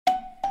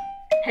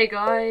Hey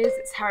guys,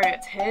 it's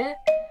Harriet here.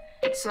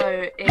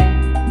 So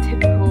in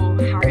typical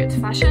Harriet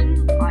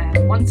fashion, I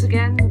have once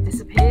again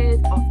disappeared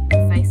off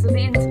the face of the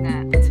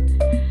internet.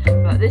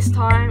 But this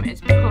time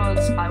it's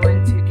because I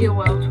went to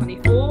Gilwell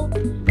 24,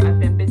 I've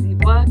been busy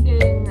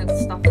working and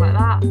stuff like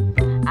that,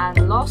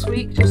 and last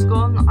week just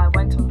gone I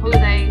went on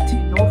holiday to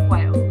North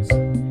Wales.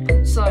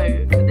 So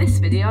for this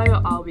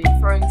video I'll be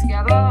throwing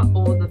together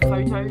all the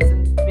photos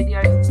and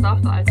videos and stuff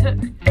that I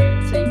took,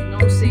 so you can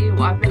all see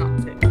what I've been up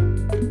to.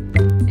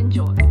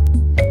 Enjoy.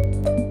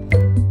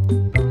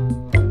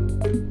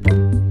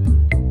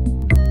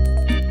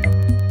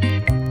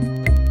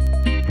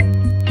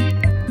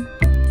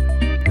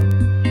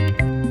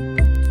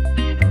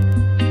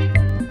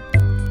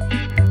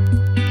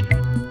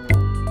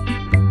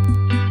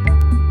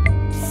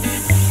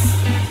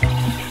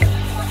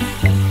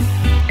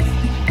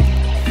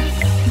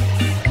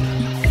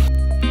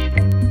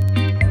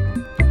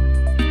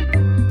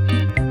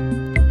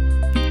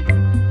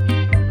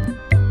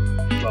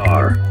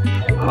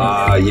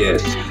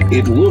 Yes,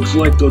 it looks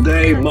like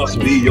today must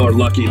be your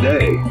lucky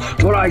day,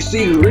 for I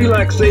see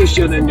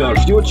relaxation in your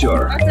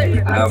future.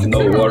 Have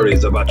no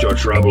worries about your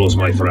troubles,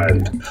 my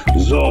friend.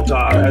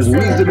 Zoltar has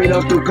wisdom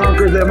enough to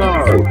conquer them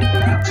all.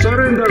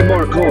 Surrender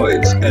more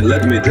coins, and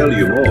let me tell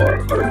you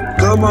more.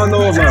 Come on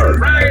over.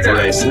 For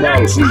a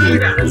small fee,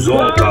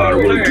 Zoltar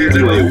will give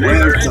you a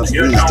wealth of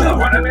wisdom.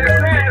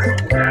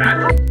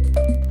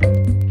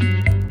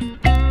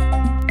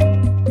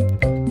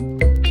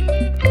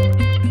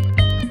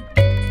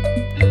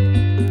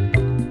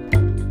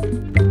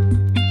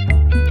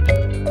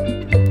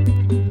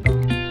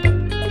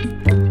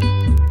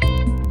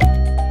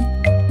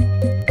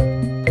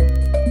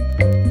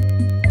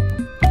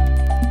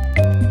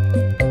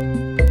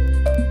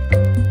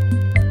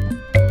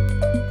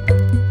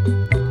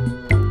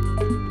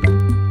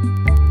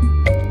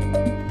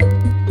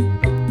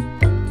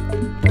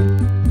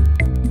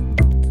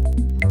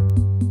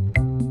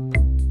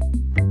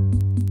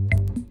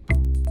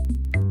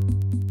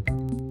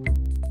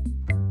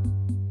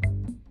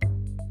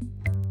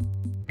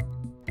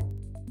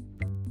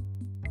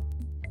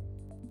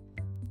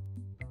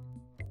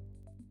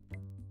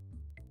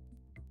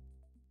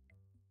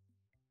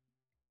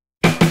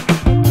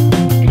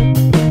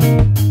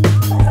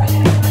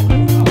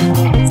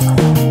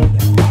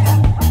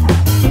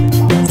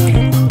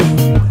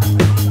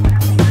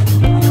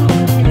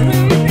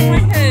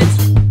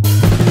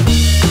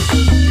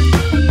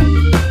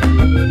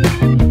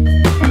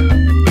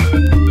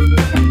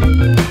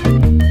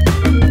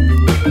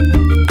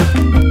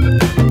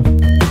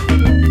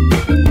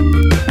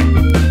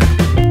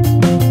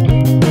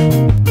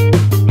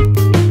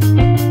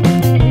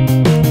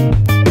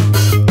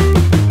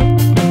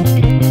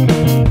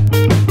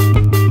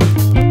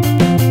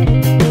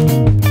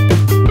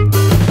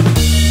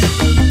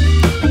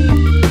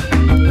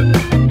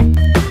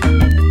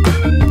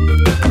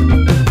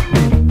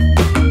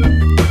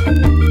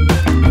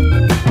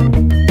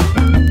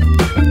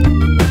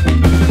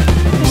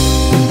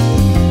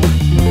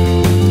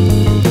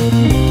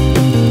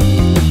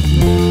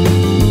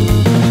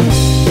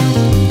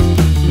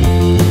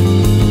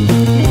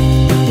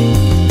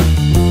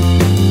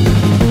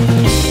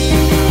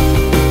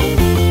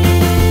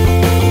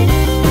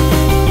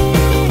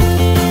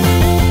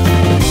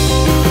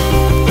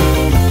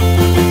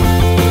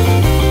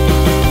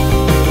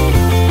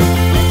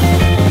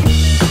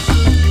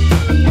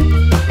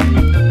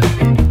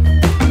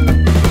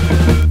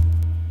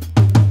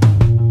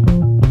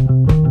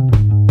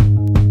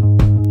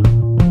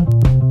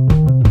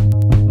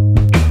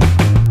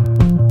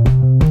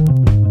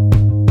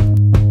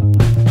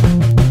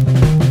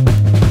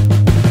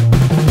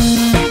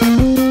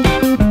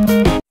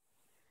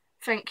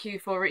 Thank you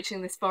for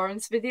reaching this far in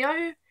this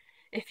video.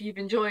 If you've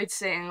enjoyed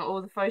seeing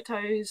all the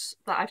photos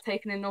that I've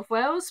taken in North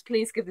Wales,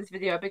 please give this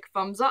video a big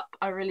thumbs up.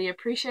 I really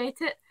appreciate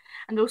it.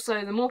 And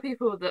also, the more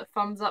people that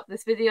thumbs up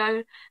this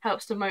video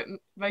helps to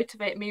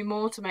motivate me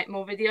more to make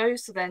more videos,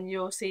 so then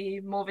you'll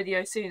see more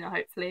videos sooner,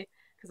 hopefully,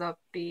 because I'll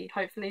be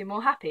hopefully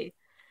more happy.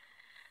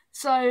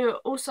 So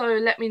also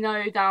let me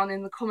know down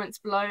in the comments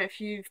below if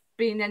you've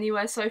been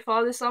anywhere so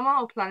far this summer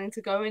or planning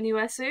to go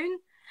anywhere soon,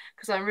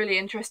 because I'm really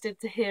interested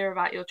to hear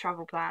about your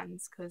travel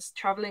plans, because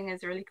travelling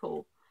is really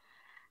cool.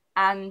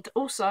 And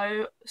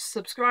also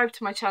subscribe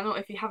to my channel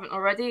if you haven't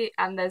already,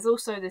 and there's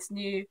also this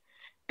new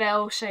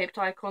bell-shaped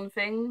icon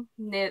thing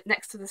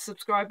next to the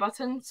subscribe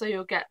button, so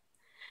you'll get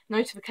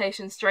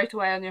notifications straight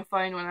away on your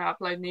phone when I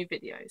upload new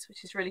videos,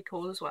 which is really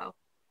cool as well.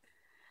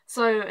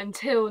 So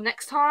until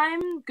next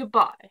time,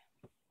 goodbye.